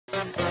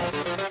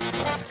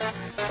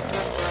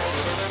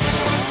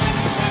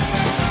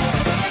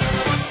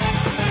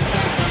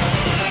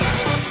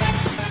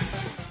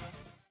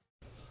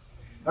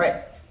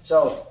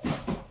So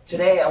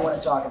today I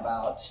want to talk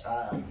about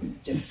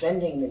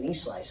defending the knee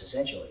slice,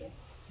 essentially.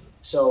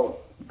 So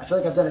I feel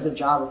like I've done a good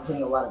job of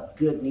putting a lot of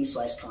good knee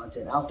slice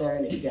content out there.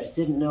 And if you guys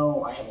didn't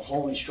know, I have a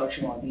whole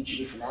instructional on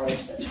BJJ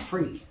Fanatics that's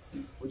free,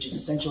 which is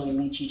essentially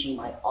me teaching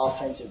my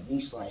offensive knee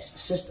slice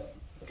system,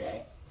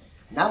 okay?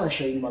 Now I'm going to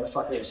show you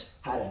motherfuckers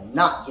how to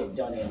not get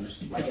done in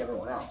like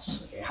everyone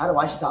else, okay? How do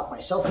I stop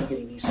myself from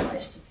getting knee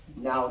sliced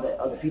now that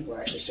other people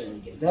are actually starting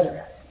to get better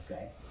at it,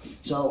 okay?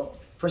 So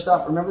first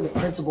off, remember the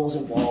principles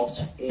involved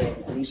in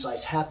a knee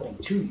slice happening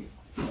to you,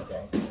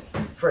 okay?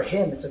 For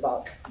him, it's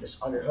about this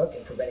underhook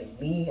and preventing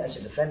me as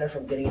a defender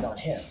from getting it on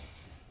him,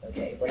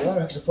 okay? But the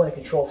underhook is a point of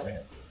control for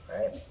him,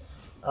 right?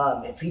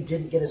 If he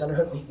didn't get his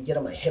underhook, he can get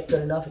on my hip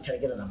good enough and kind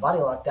of get on a body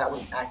lock, that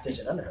would act as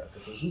an underhook,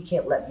 okay? He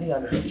can't let me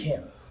underhook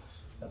him,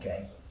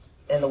 okay?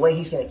 And the way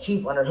he's going to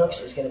keep underhooks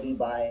is going to be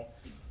by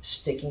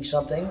sticking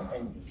something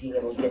and being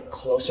able to get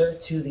closer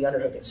to the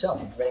underhook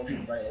itself and preventing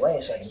him from running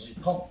away so I can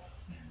just pump,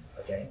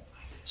 okay?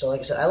 So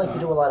like I said, I like to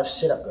do a lot of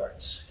sit-up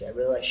guards. Okay, I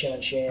really like shin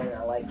on shin.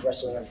 I like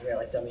wrestling up from here. I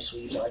like dummy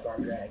sweeps. I like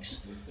arm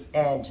drags.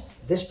 And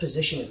this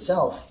position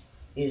itself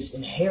is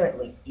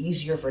inherently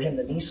easier for him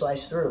to knee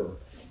slice through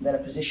than a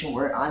position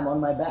where I'm on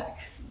my back.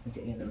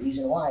 Okay, and the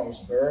reason why is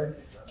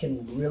Bird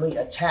can really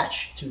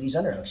attach to these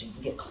underhooks. He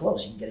can get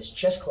close. He can get his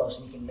chest close,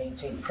 and he can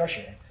maintain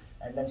pressure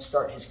and then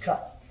start his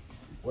cut.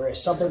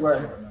 Whereas something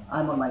where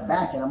I'm on my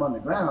back and I'm on the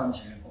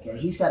ground, okay,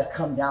 he's got to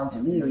come down to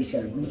me, or he's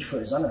got to reach for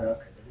his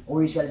underhook,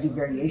 or he's got to do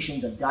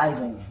variations of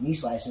diving knee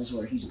slices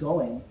where he's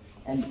going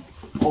and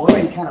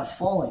already kind of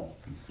falling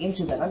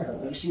into that underhook.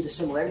 But you see the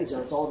similarities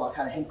there. It's all about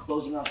kind of him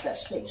closing off that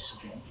space.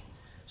 Okay?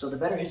 So the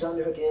better his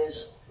underhook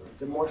is,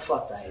 the more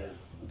fucked I am.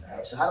 All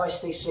right, so how do I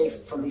stay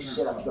safe from these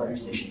sit-up guard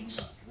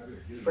positions?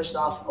 First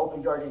off,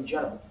 open guard in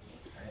general.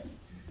 All right?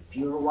 If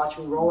you ever watch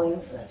me rolling,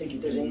 and I think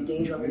if there's any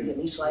danger I'm going to get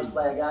knee sliced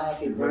by a guy,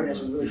 okay, Bird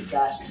has a really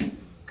fast,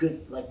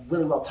 good, like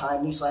really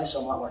well-timed knee slice, so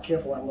I'm a lot more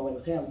careful when I'm rolling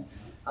with him.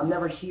 I'm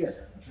never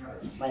here.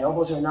 My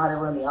elbows are not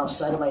ever on the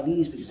outside of my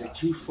knees because they're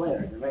too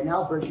flared. And right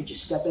now, Bird could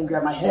just step in,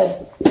 grab my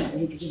head, and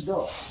he could just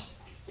go.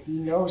 He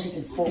knows he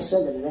can full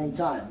send it at any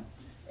time.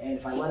 And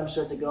if I let him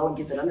start to go and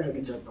get that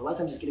underhook, a lot of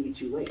times it's going to be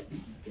too late.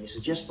 Okay, so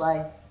just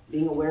by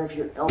being aware of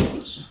your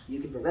elbows, you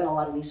can prevent a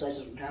lot of knee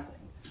slices from happening.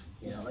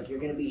 You know, like you're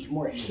going to be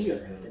more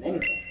here than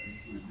anything.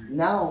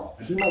 Now,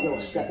 he might be able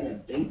to step in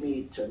and bait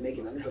me to make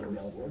an underhook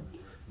available,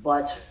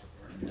 but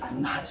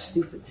I'm not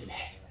stupid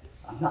today.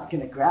 I'm not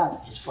going to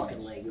grab his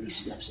fucking leg when he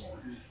steps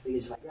in.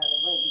 Because if I grab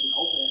his leg, he can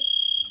open it,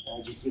 and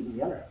I just give him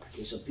the underhook.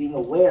 Okay, so being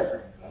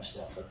aware of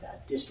stuff like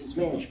that. Distance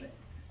management.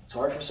 It's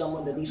hard for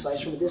someone to knee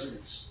slice from a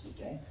distance.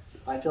 Okay?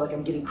 If I feel like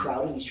I'm getting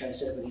crowded and he's trying to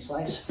set up a knee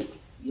slice,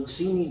 you'll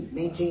see me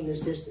maintain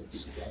this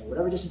distance. Okay?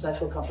 Whatever distance I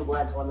feel comfortable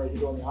at until I'm ready to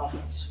go on the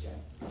offense.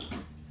 Okay?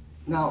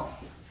 Now,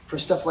 for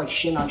stuff like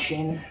shin on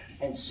shin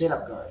and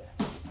sit-up guard,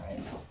 right?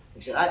 Like I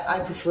said, I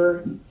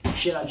prefer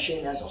shin on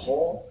shin as a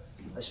whole,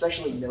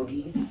 especially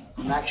no-gi.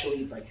 I'm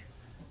actually like,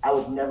 I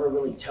would never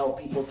really tell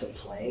people to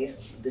play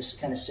this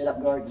kind of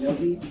sit-up guard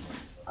no-gi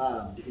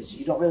because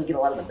you don't really get a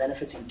lot of the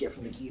benefits you can get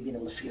from the gi, being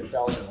able to feed a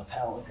belt or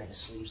lapel and kind of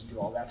sleeves and do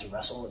all that to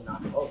wrestle and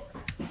knock it over,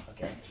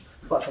 okay?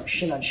 But from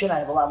shin on shin, I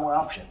have a lot more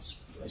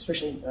options,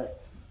 especially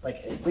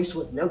like at least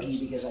with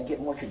no-gi because I get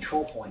more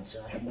control points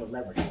and I have more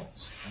leverage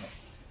points. Right?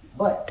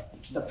 But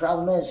the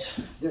problem is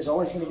there's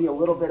always going to be a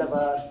little bit of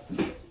a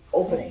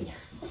opening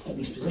in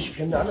these positions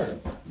for him to underhook,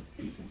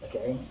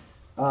 okay?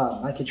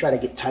 I could try to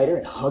get tighter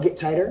and hug it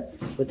tighter,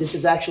 but this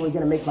is actually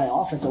going to make my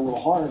offense a little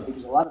hard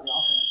because a lot of the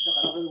offensive stuff,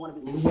 I don't really want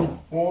to be leaning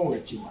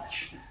forward too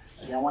much.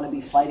 Okay, I want to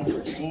be fighting for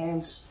his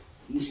hands,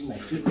 using my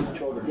feet to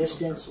control the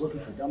distance,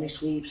 looking for dummy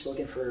sweeps,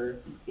 looking for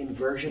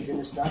inversions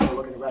into stuff, or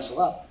looking to wrestle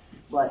up.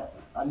 But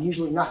I'm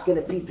usually not going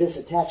to be this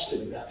attached to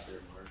the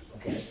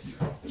okay.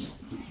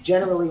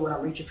 Generally, when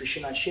I'm reaching for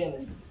shin on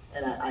shin,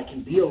 and I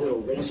can be a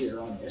little lazier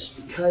on this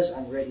because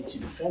I'm ready to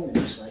defend the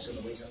knee slice in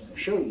the ways I'm going to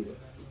show you,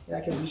 I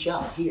can reach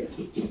out here.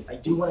 I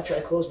do want to try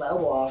to close my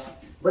elbow off,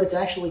 but it's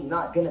actually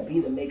not going to be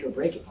the make or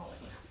break it moment.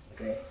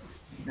 Okay.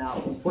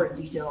 Now,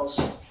 important details: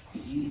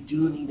 you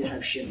do need to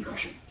have shin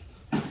pressure.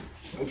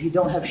 If you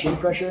don't have shin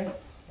pressure,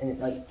 and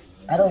like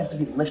I don't have to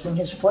be lifting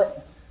his foot,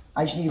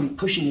 I just need to be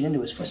pushing it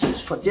into his foot. So if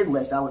his foot did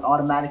lift, I would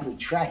automatically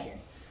track it,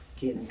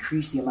 okay, and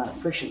increase the amount of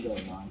friction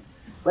going on.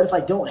 But if I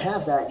don't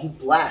have that, and he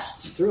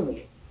blasts through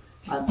me,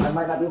 I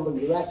might not be able to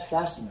react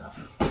fast enough.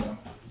 You know?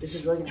 This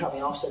is really going to help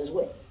me offset his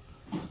weight.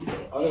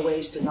 Okay, other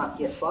ways to not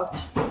get fucked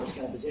in this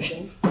kind of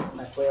position,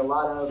 I play a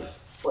lot of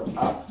foot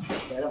up.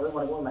 Okay, I don't really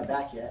want to go on my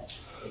back yet.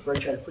 If Bird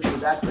try to push me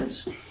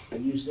backwards, I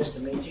use this to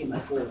maintain my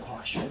forward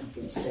posture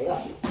and stay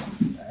up.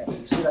 All right,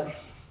 you see, like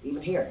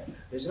even here,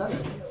 there's another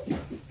video.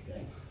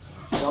 Okay,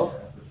 so,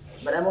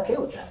 but I'm okay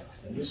with that.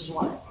 And this is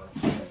why.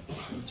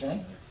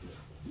 Turn.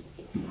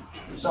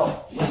 So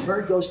when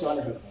Bird goes to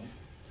underhook me,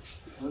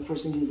 one of the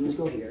first things you do is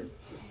go here.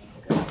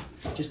 Okay,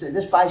 just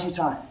this buys you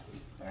time.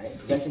 All right,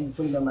 prevents him from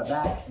putting me on my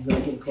back and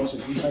really getting closer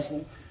to knee slicing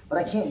me. But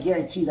I can't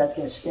guarantee that's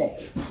going to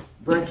stay.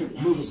 Bird can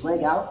move his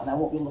leg out, and I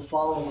won't be able to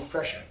follow him with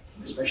pressure,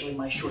 especially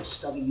my short,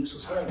 stubby,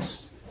 useless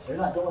legs. They're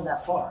not going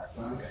that far.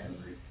 Okay.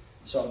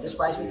 So this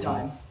buys me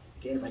time.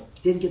 Okay, if I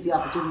didn't get the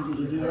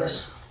opportunity to do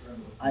this,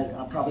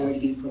 I'm probably already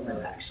getting put on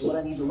my back. So what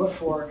I need to look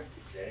for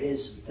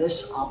is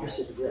this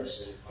opposite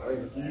wrist, or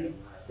the gi,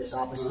 this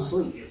opposite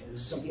sleeve.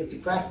 This is something you have to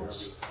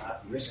practice.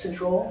 Wrist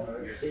control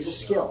is a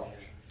skill.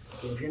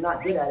 Okay, if you're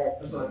not good at it,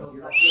 you're not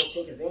going to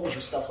take advantage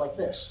of stuff like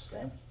this.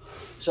 Okay,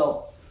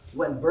 so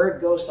when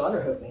Bird goes to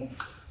underhook me,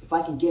 if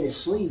I can get his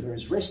sleeve or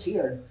his wrist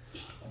here,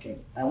 okay,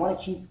 I want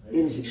to keep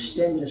it as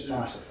extended as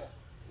possible.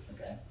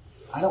 Okay,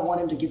 I don't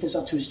want him to get this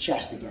up to his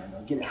chest again,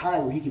 or get it high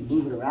where he can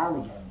move it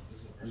around again,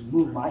 and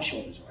move my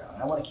shoulders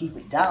around. I want to keep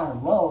it down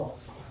and low,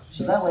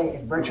 so that way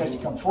if Bird tries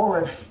to come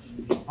forward,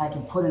 I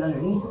can put it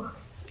underneath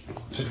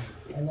it.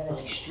 And then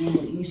it's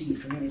extremely easy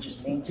for me to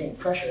just maintain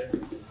pressure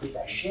with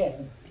that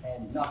shin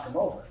and knock him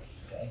over,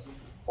 okay?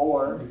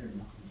 Or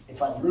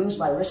if I lose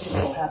my wrist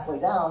control halfway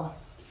down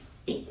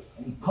and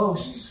he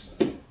posts,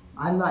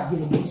 I'm not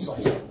getting knee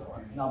sliced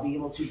anymore, and I'll be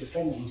able to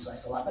defend the knee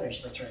slice a lot better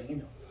just by turning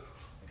into him,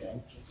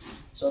 okay?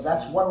 So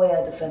that's one way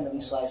I defend the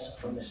knee slice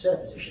from the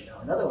sit-up position.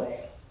 Now another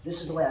way,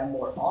 this is the way I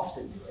more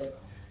often do it,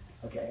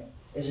 okay,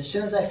 is as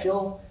soon as I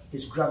feel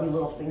his grubby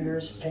little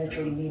fingers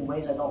penetrating me in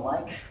ways I don't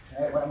like,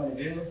 right, what I'm gonna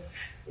do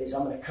is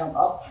I'm gonna come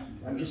up,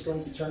 and I'm just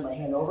going to turn my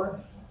hand over,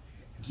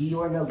 gi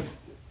or no gi.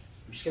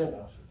 I'm just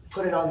gonna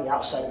put it on the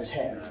outside of his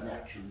head, his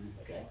neck,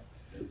 okay?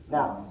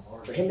 Now,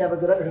 for him to have a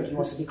good underhook, he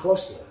wants to be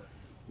close to it.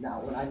 Now,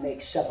 when I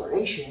make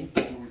separation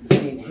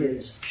between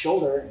his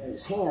shoulder and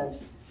his hand,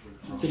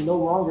 he can no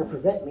longer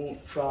prevent me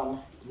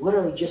from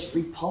literally just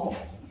re-pummeling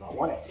him if I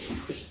wanted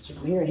to. So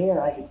from here and here,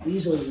 I can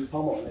easily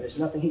re-pummel him, and there's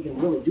nothing he can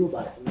really do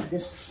about it from the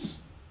distance,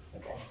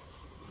 okay?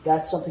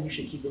 That's something you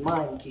should keep in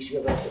mind in case you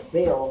ever have to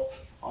bail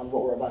on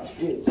what we're about to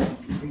do.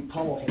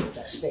 Re-pummel him with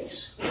that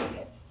space,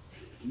 okay?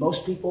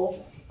 Most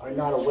people are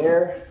not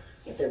aware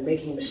that they're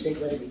making a mistake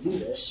letting me do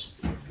this.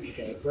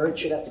 Okay, Bird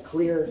should have to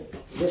clear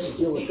this and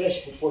deal with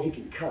this before he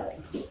can cut,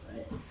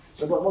 right?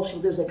 So what most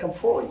people do is they come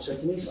forward and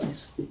start the knee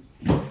slice.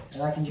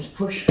 And I can just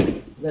push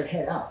their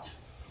head out,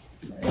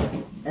 right?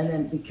 And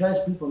then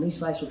because people knee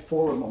slice with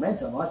forward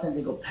momentum, a lot of times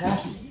they go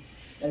past me,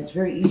 and it's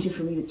very easy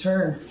for me to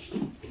turn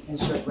and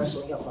start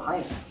wrestling up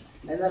behind them.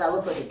 And then I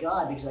look like a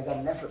god because I got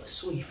an effortless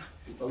sweep,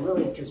 but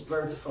really it's because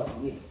Bird's a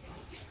fucking idiot,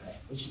 right?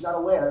 He's just not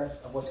aware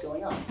of what's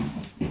going on.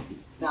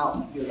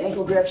 Now, your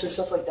ankle grips and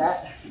stuff like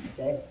that,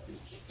 okay,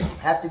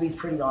 have to be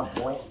pretty on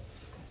point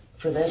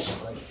for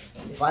this. Like,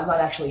 if I'm not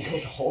actually able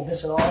to hold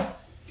this at all,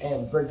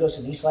 and Bird goes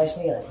to knee slice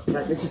me, and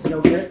this is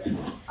no grip,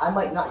 I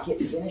might not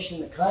get finished in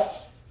the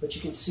cut, but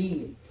you can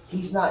see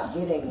he's not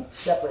getting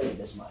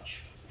separated as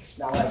much.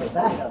 Now, when I go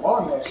back and I'm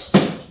on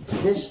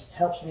this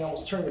helps me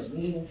almost turn his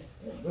knee, and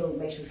it really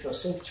makes me feel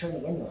safe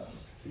turning into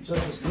him. So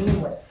if his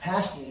knee went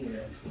past me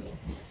here,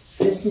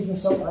 this gives me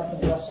something I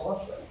can wrestle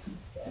up with.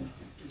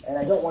 And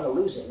I don't want to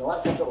lose it. And a lot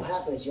of times what will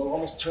happen is you'll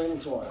almost turn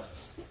into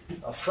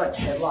a front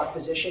headlock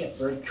position if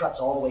Bird cuts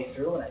all the way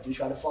through, and I do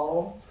try to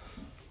follow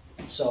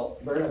him. So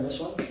Bird on this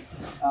one,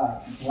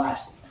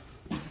 blast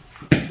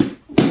it.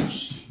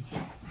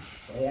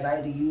 Okay, and I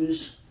had to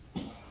use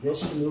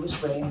this to move his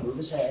frame, move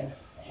his head.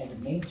 I had to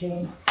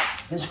maintain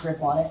this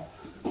grip on it,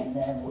 and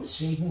then what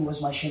saved me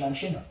was my shin on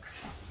shin hook.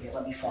 Okay,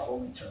 let me follow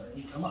him and turn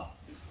and come up.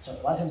 So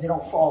a lot of times they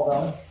don't fall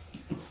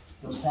though.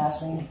 Goes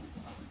past me,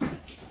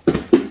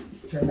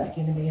 turn back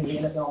into me, and we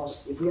end up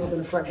almost, if we end up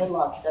in a front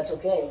headlock, that's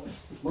okay.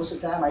 Most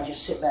of the time I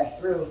just sit back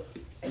through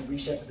and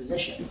reset the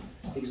position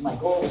because my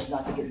goal is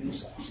not to get knee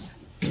sliced.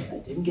 I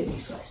didn't get knee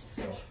sliced,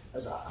 so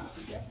huzzah.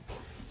 Okay.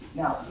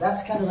 Now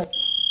that's kind of like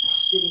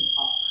sitting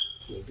up,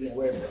 okay? Being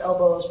aware of your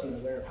elbows, being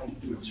aware of how you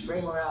move his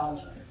frame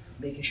around,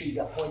 making sure you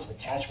got points of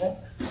attachment.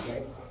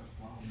 Okay.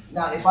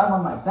 Now if I'm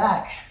on my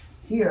back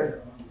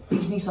here,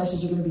 these knee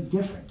slices are going to be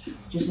different,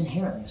 just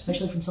inherently,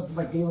 especially from something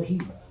like De La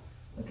Riva,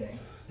 okay?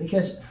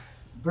 Because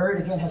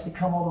Bird, again, has to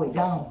come all the way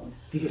down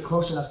to get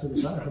close enough to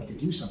this underhook to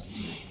do something to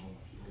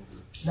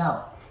it.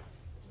 Now,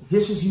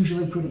 this is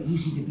usually pretty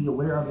easy to be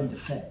aware of and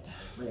defend,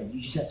 right?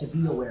 You just have to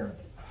be aware of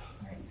it,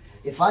 right?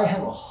 If I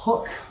have a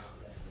hook,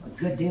 a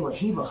good De La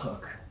Riva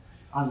hook,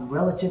 I'm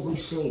relatively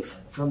safe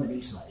from a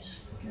knee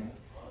slice, okay?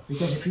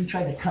 Because if he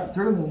tried to cut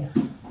through me,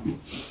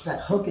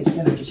 that hook is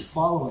going to just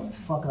follow him and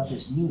fuck up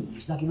his knee.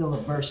 He's not going to be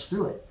able to burst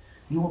through it.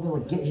 He won't be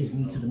able to get his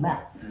knee to the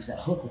mat because that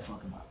hook will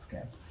fuck him up,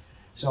 okay?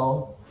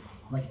 So,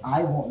 like,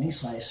 I won't knee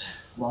slice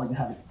while you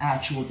have an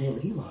actual De La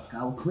Riva hook.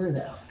 I will clear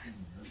that hook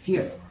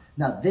here.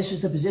 Now, this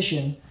is the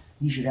position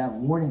you should have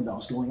warning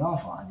bells going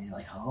off on. You're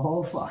like,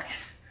 oh, fuck.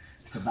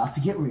 It's about to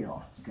get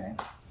real, okay?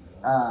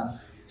 As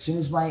soon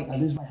as I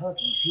lose my hook,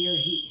 he's here.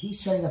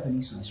 He's setting up a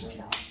knee slice right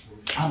now.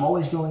 I'm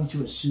always going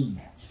to assume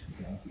that,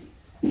 okay?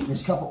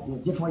 There's a couple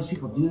different ways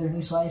people do their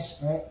knee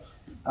slice, right?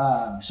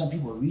 Some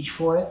people reach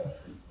for it.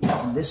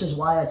 And this is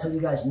why I tell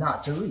you guys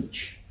not to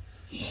reach,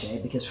 okay?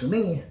 Because for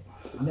me,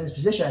 I'm in this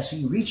position, I see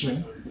you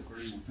reaching,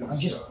 I'm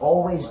just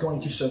always going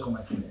to circle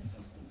my foot in.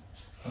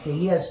 Okay,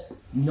 he has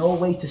no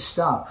way to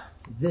stop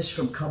this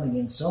from coming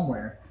in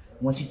somewhere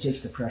once he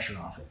takes the pressure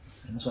off it.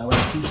 And that's why when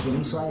I teach the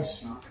knee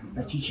slice,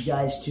 I teach you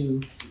guys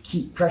to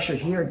keep pressure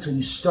here until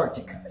you start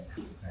to cut it.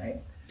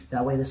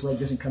 That way this leg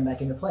doesn't come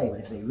back into play. But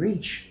if they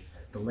reach,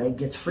 the leg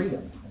gets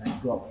freedom. And I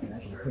can go up and I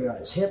can put it on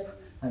his hip.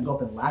 I can go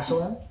up and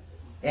lasso him.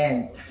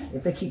 And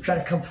if they keep trying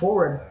to come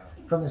forward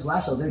from this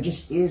lasso, there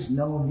just is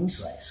no knee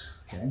slice.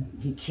 Okay?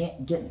 He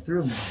can't get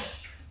through me.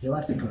 He'll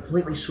have to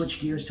completely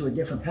switch gears to a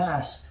different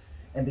pass.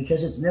 And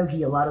because it's no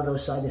gi, a lot of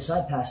those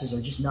side-to-side passes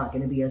are just not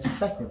going to be as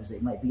effective as they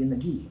might be in the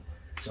gi.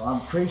 So I'm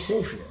pretty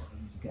safe here.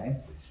 Okay?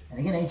 And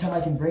again, anytime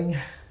I can bring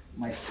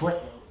my foot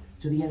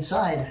to the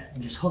inside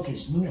and just hook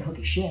his knee or hook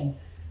his shin,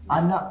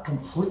 I'm not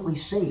completely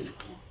safe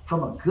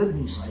from a good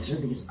knee slicer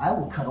because I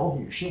will cut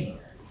over your shin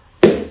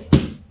here.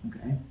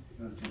 Okay?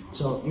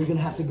 So you're going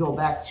to have to go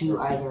back to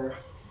either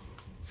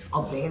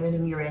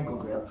abandoning your ankle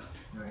grip,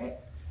 all right,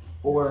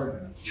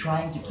 or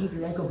trying to keep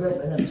your ankle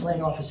grip and then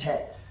playing off his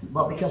head.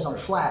 But because I'm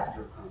flat,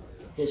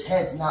 his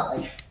head's not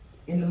like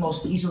in the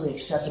most easily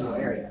accessible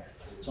area.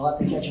 So I'll have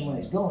to catch him when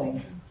he's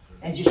going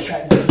and just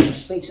try to give him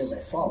space as I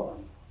follow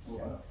him.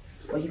 Okay?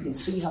 But you can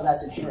see how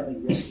that's inherently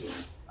risky.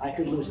 I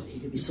could lose it. He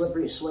could be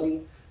slippery or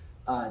sweaty,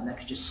 and that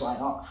could just slide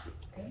off.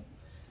 Okay?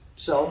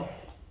 So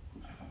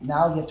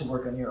now you have to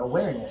work on your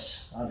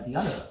awareness of the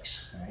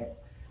underhooks. All right?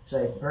 So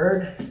if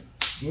Bird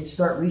did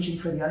start reaching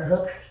for the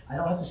underhook, I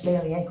don't have to stay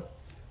on the ankle.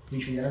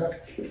 Reach for the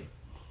underhook.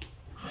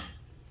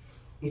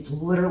 It's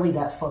literally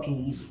that fucking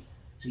easy.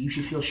 So you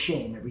should feel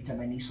shame every time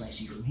I knee slice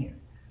you from here.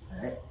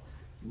 All right?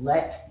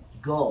 Let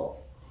go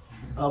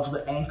of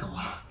the ankle.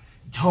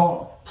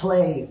 Don't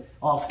play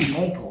off the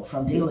ankle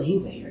from De La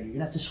Riva here. You're going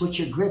to have to switch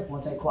your grip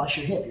once I cross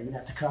your hip. You're going to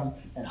have to come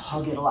and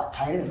hug it a lot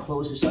tighter and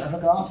close this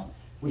underhook off,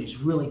 which is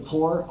really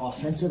poor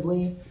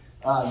offensively.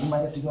 You might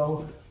have to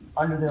go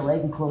under their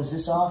leg and close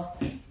this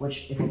off,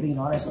 which, if we're being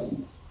honest,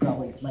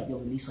 probably might be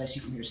able to knee slice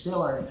you from here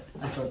still, or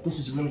I feel like this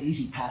is a really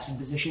easy passing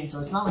position, so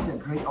it's not like they're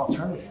great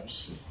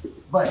alternatives,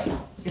 but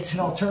it's an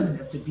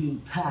alternative to being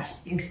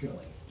passed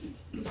instantly.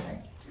 Okay?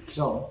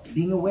 So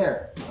being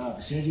aware,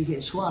 as soon as you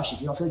get squashed,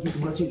 if you don't feel like you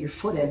can rotate your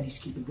foot in,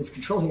 just keeping good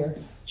control here,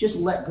 just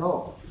let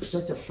go.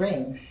 Start to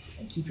frame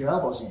and keep your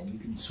elbows in. You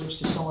can switch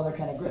to some other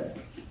kind of grip.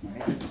 All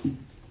right?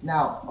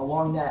 Now,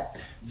 along that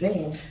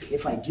vein,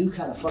 if I do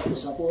kind of fuck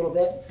this up a little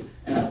bit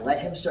and I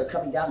let him start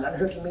coming down and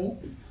underhooking me,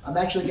 I'm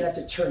actually going to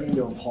have to turn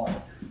into a palm.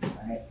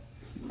 All right?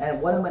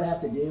 And what I'm going to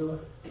have to do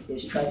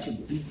is try to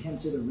beat him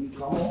to the rear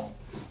pommel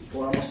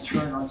or almost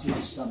turn onto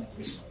his stomach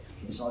this way.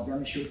 Okay, so I'll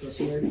demonstrate this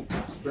here.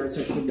 Bird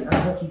starts getting an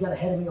underhook. He got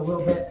ahead of me a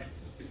little bit.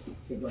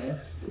 Okay, go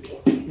ahead.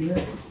 Here,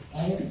 I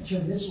have to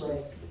turn this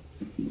way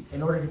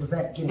in order to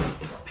prevent getting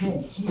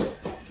pinned here.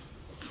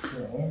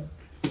 So,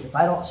 if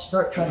I don't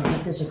start trying to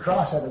get this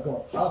across, either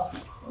going up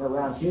or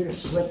around here to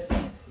slip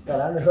that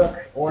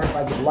underhook, or if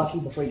I get lucky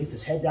before he gets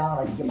his head down,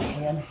 I can get my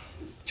hand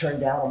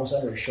turned down almost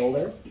under his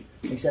shoulder.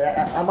 Like I said,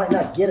 I might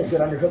not get a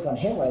good underhook on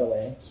him right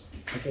away.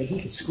 Okay,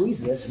 he could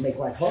squeeze this and make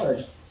life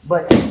hard,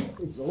 but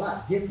it's a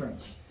lot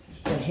different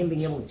than him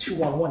being able to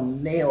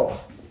two-on-one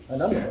nail an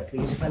underhook.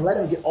 Because if I let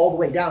him get all the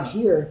way down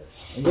here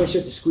and really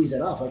start to squeeze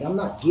that off, like I'm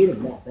not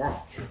getting that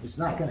back. It's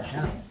not going to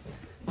happen.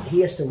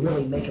 He has to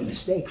really make a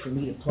mistake for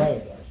me to play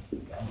again.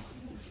 Okay?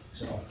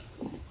 So,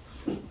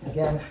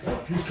 again,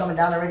 if he's coming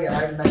down already, I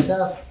already messed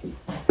up.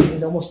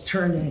 He'd almost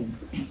turn in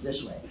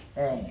this way.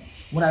 And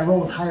when I roll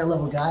with higher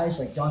level guys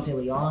like Dante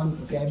Leon,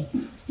 okay,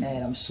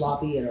 and I'm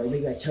sloppy, or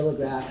maybe I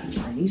telegraph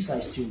my knee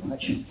slice too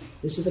much,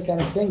 this is the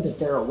kind of thing that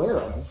they're aware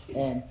of,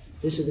 and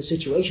this are the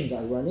situations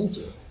I run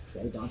into.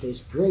 Okay,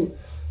 Dante's great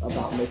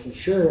about making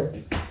sure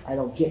I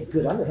don't get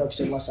good underhooks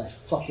unless I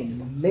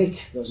fucking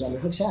make those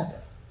underhooks happen.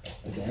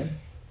 Okay,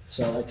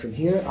 so like from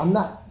here, I'm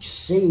not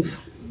safe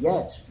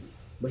yet,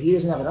 but he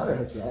doesn't have an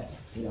underhook yet.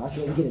 You know, I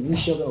can even get a knee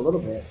shield in a little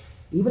bit,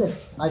 even if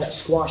I got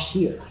squashed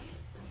here.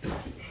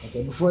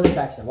 Okay, before the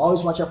backstep.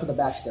 Always watch out for the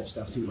backstep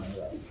stuff too, by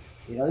the way.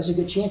 You know, there's a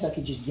good chance I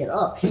could just get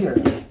up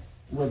here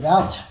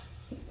without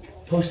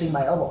posting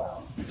my elbow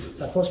out.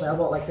 If I post my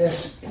elbow out like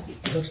this,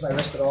 it hooks my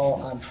wrist at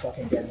all, I'm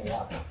fucking dead in the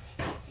water.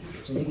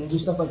 So you're gonna do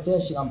stuff like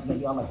this, you know, I'm gonna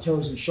be on my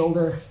toes and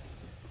shoulder,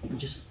 and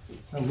just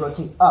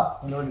rotate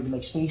up in order to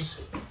make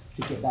space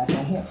to get back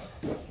on here.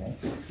 Okay.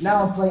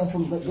 Now I'm playing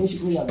from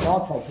basically a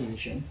dogfight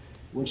position,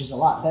 which is a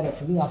lot better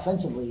for me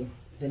offensively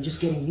than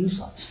just getting knee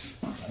sliced.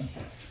 Okay.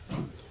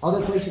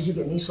 Other places you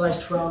get knee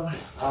sliced from,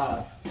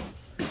 I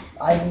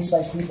knee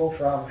slice people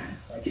from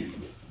like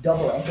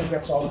double ankle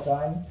grips all the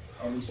time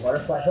and these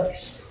butterfly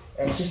hooks,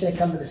 and it's just gonna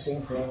come to the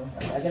same thing.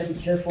 I gotta be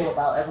careful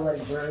about ever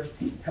letting Bird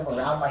come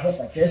around my hip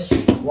like this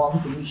while he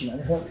can reach an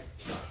underhook.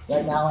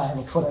 Right now I have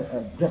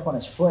a grip on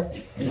his foot,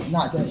 and it's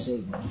not gonna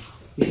save me.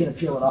 He's gonna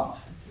peel it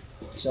off.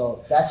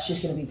 So that's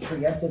just gonna be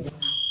preemptively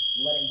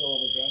letting go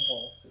of his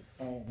ankle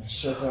and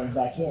circling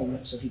back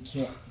in so he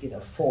can't get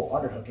a full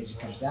underhook as he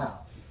comes down.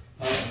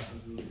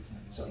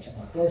 So something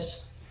like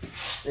this.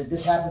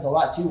 This happens a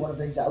lot too. One of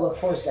the things I look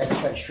for is guys to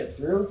try to strip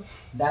through.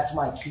 That's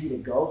my key to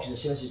go, because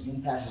as soon as his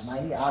knee passes my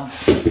knee, I'm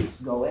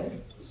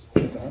going.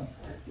 Okay.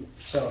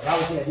 So if I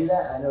was going to do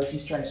that, I notice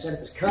he's trying to set up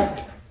his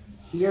cut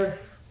here,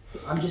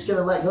 I'm just going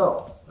to let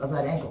go of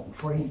that ankle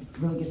before he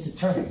really gets to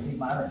turn and leave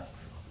my arm.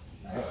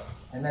 Right?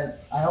 And then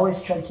I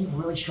always try to keep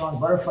really strong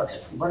butterfly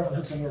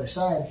hooks on the other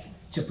side,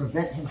 to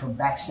prevent him from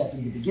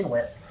backstepping to begin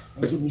with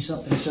and give me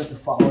something to start to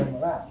follow him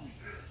around.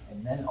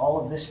 And then all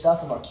of this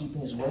stuff about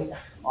keeping his weight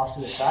off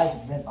to the side to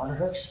prevent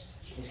underhooks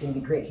is going to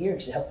be great here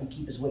because it helped him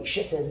keep his weight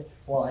shifted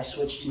while I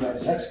switched to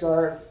either X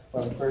guard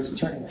or the bird's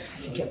turning.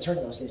 If you kept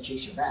turning, I was going to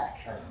chase your back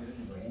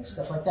and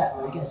stuff like that.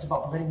 But again, it's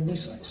about preventing the knee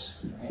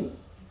slice. Right?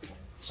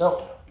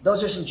 So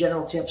those are some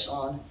general tips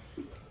on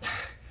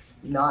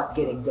not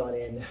getting done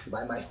in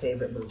by my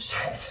favorite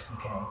moveset.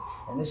 Okay,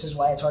 and this is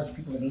why it's hard for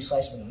people to knee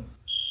slice me.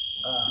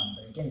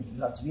 But again,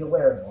 you have to be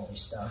aware of all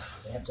this stuff.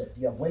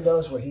 You have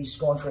windows where he's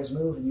going for his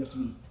move, and you have to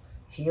be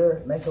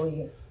here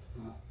mentally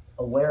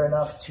aware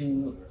enough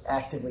to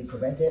actively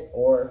prevent it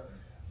or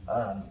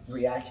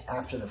react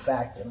after the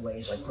fact in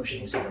ways like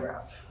pushing his head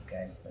around,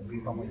 okay, and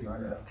repummeling your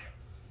underhook.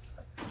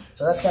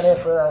 So that's kind of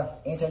it for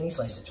anti-knee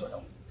slice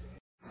tutorial.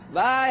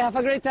 Bye, have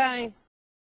a great time.